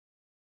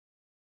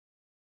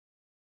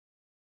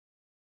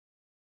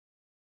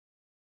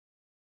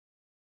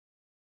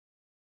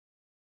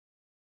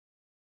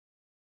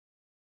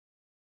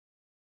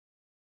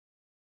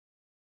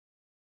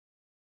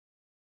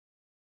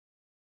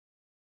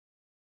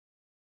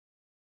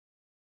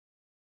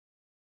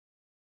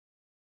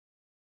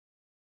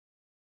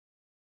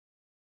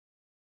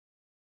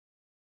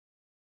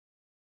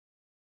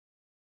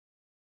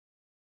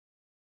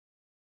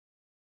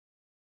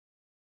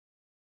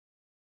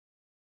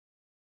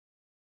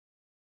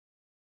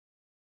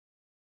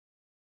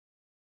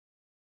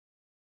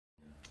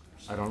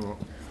I don't know.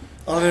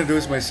 I'll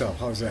introduce myself.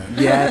 How's that?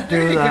 Yeah,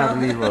 do that,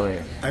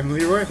 LeRoy. I'm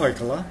LeRoy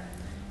Hoikkala,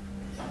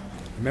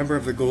 a member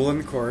of the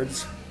Golden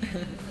Chords.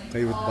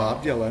 Played with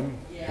Bob Dylan,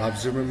 Bob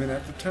Zimmerman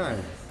at the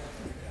time.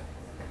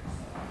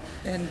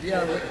 And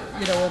yeah,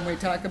 you know, when we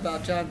talk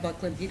about John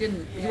Buckland, he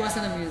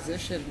wasn't a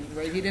musician,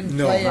 right? He didn't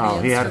No. play No,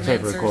 any he had a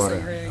tape instruments or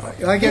recorder.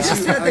 sing. I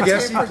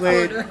guess he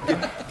played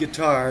recorder.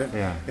 guitar.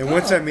 Yeah. And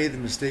once I made the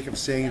mistake of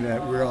saying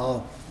that we're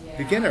all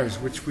beginners,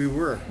 which we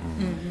were.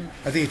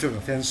 I think he took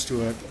offense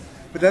to it,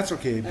 but that's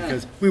okay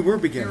because we were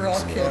beginners. We were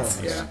all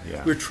kids,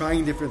 Yeah. We're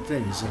trying different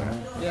things, you know.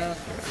 Yeah.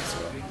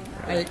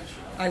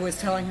 I was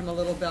telling him a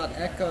little about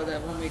Echo,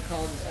 that when we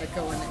called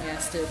Echo and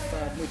asked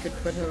if we could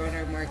put her on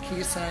our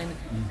marquee sign,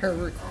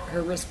 her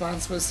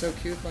response was so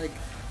cute, like,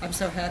 "I'm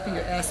so happy you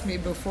asked me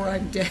before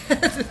I'm dead."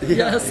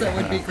 Yes, that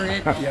would be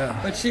great. Yeah.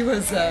 But she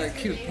was a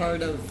cute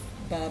part of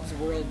Bob's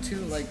world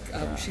too. Like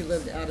she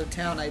lived out of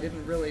town. I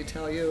didn't really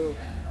tell you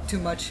too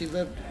much. She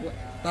lived,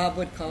 Bob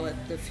would call it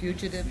the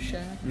fugitive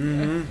shack.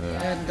 And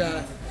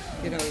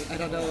you know, I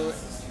don't know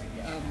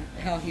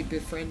how he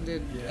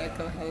befriended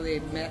Echo, how they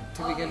met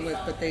to begin with,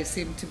 but they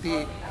seemed to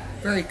be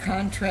very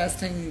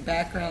contrasting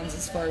backgrounds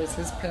as far as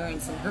his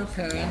parents and her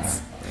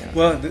parents.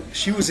 Well,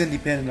 she was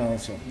independent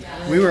also.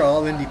 We were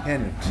all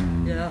independent.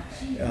 Yeah.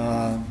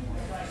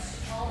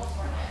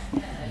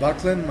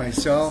 Buckland,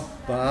 myself,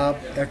 Bob,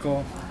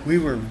 Echo, we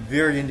were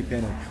very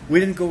independent. We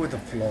didn't go with the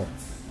flow.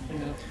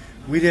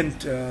 We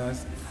didn't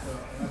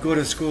go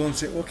to school and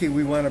say, okay,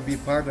 we want to be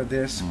part of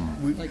this.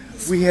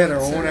 We had our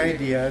own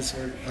ideas,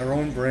 our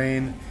own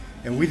brain,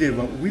 and we did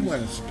what we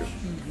wanted to do.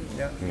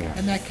 Yeah.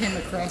 And that came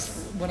across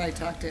when I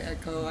talked to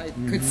Echo. I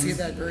could see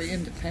that very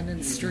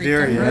independent streak.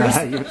 Very, in her.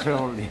 Yeah, you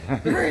totally.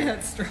 Very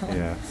headstrong.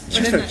 Yeah.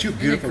 She's a cute,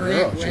 beautiful in a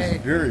great girl. way.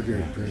 She's very,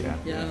 very pretty.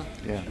 Yeah.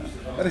 Yeah.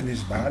 What a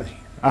nice body.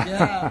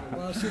 Yeah,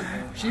 well,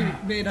 she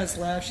made us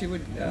laugh. She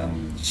would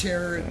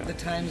share the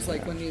times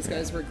like when these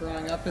guys were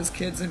growing up as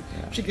kids, and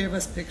she gave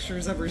us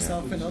pictures of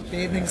herself in a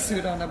bathing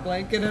suit on a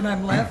blanket, and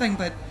I'm laughing,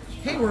 but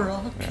hey, we're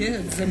all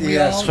kids, and we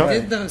all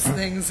did those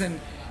things,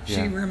 and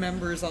she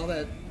remembers all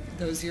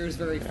those years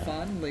very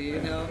fondly,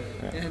 you know,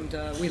 and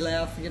we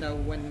laugh, you know,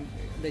 when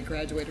they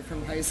graduated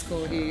from high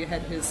school, he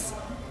had his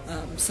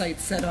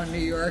sights set on New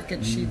York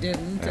and she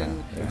didn't,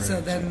 and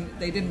so then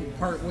they didn't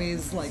part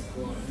ways like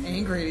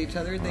angry at each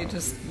other. They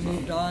just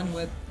moved on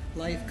with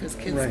life because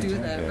kids do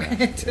that,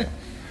 right?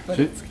 But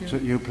it's cute. So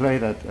you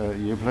played at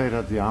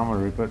the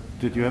Armory, but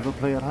did you ever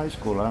play at high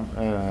school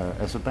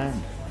as a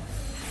band?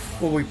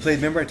 Well, we played.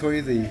 Remember, I told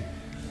you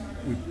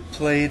we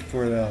played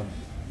for the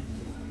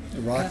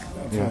rock.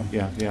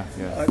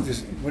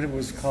 What it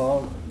was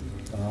called.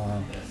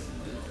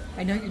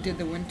 I know you did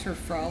the Winter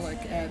Frolic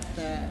at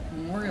the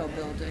Memorial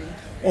Building.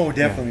 Oh,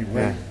 definitely.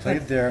 We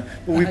played there.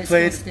 But we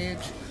played.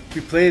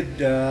 We played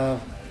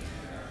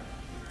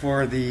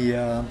for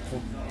the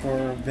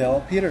for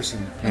Val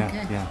Peterson.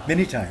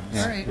 Many times.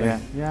 All right.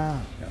 Yeah.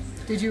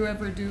 Did you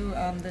ever do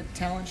the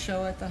talent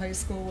show at the high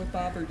school with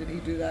Bob, or did he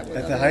do that with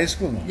At the high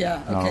school? No.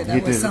 Yeah, okay, No,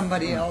 that was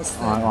somebody else.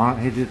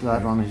 He did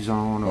that on his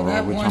own, Well, or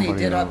that with one he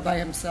somebody did else. up by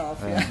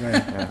himself.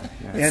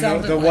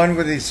 And the one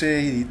where they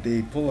say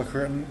they pull a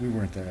curtain, we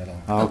weren't there at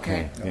all.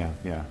 Okay.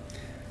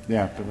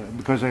 Yeah,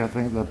 because I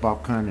think that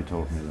Bob Kearney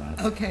told me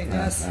that. Okay,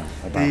 yes.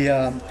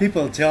 The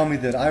people tell me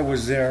that I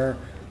was there.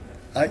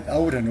 I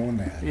would have known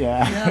that.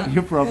 Yeah,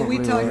 you probably Well,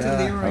 we talked to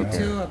were. LeRoy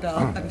too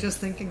about. I'm just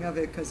thinking of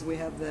it because we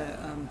have the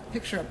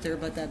picture up there,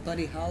 but that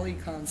Buddy Holly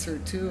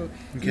concert too.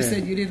 You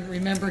said you didn't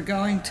remember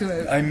going to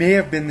it. I may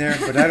have been there,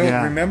 but I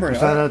don't remember it. Was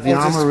that at the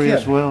Armory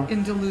as well?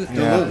 In Duluth.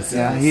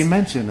 Yeah, he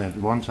mentioned it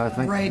once, I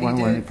think, Right, when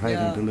he played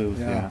in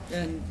Duluth.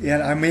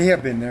 And I may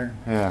have been there.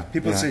 Yeah.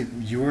 People say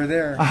you were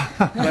there,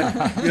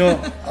 but you know,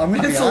 I'm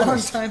going to be it's a long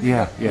honest. time.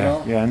 Yeah,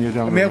 and you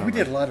don't. I mean, we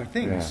did a lot of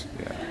things,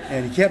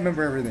 and you can't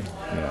remember everything.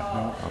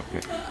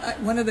 Okay.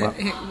 One of the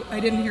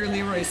I didn't hear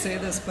LeRoy say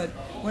this, but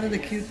one of the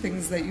cute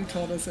things that you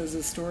told us as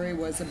a story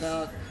was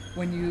about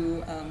when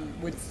you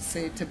would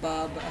say to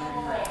Bob,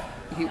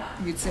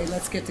 you'd say,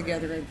 "Let's get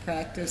together and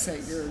practice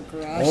at your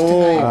garage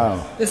tonight."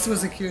 Wow. This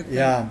was a cute thing.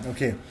 Yeah.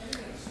 Okay.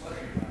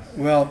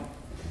 Well,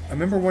 I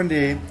remember one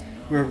day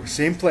we were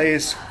same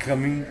place,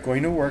 going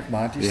to work,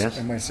 Monty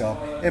and myself,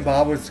 and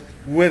Bob was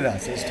with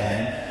us this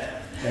time,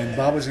 and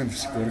Bob was going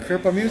to go to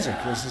Kirpa Music,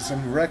 listen to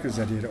some records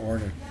that he had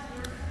ordered.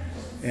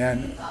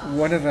 And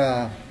one of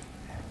the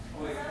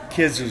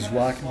kids was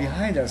walking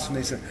behind us, and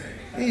they said,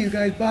 "Hey, you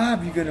guys,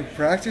 Bob, you going to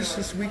practice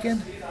this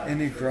weekend in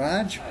the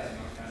garage?"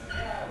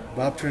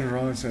 Bob turned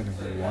around and said,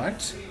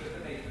 "What?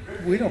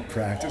 We don't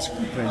practice.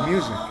 We play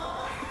music."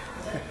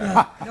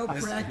 No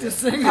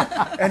practicing.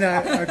 And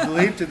I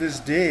believe to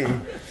this day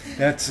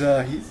that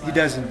he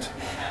doesn't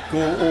go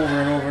over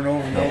and over and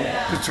over and over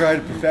to try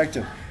to perfect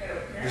it.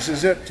 This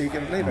is it. Take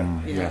it or leave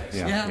it.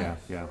 Yeah.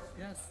 Yes.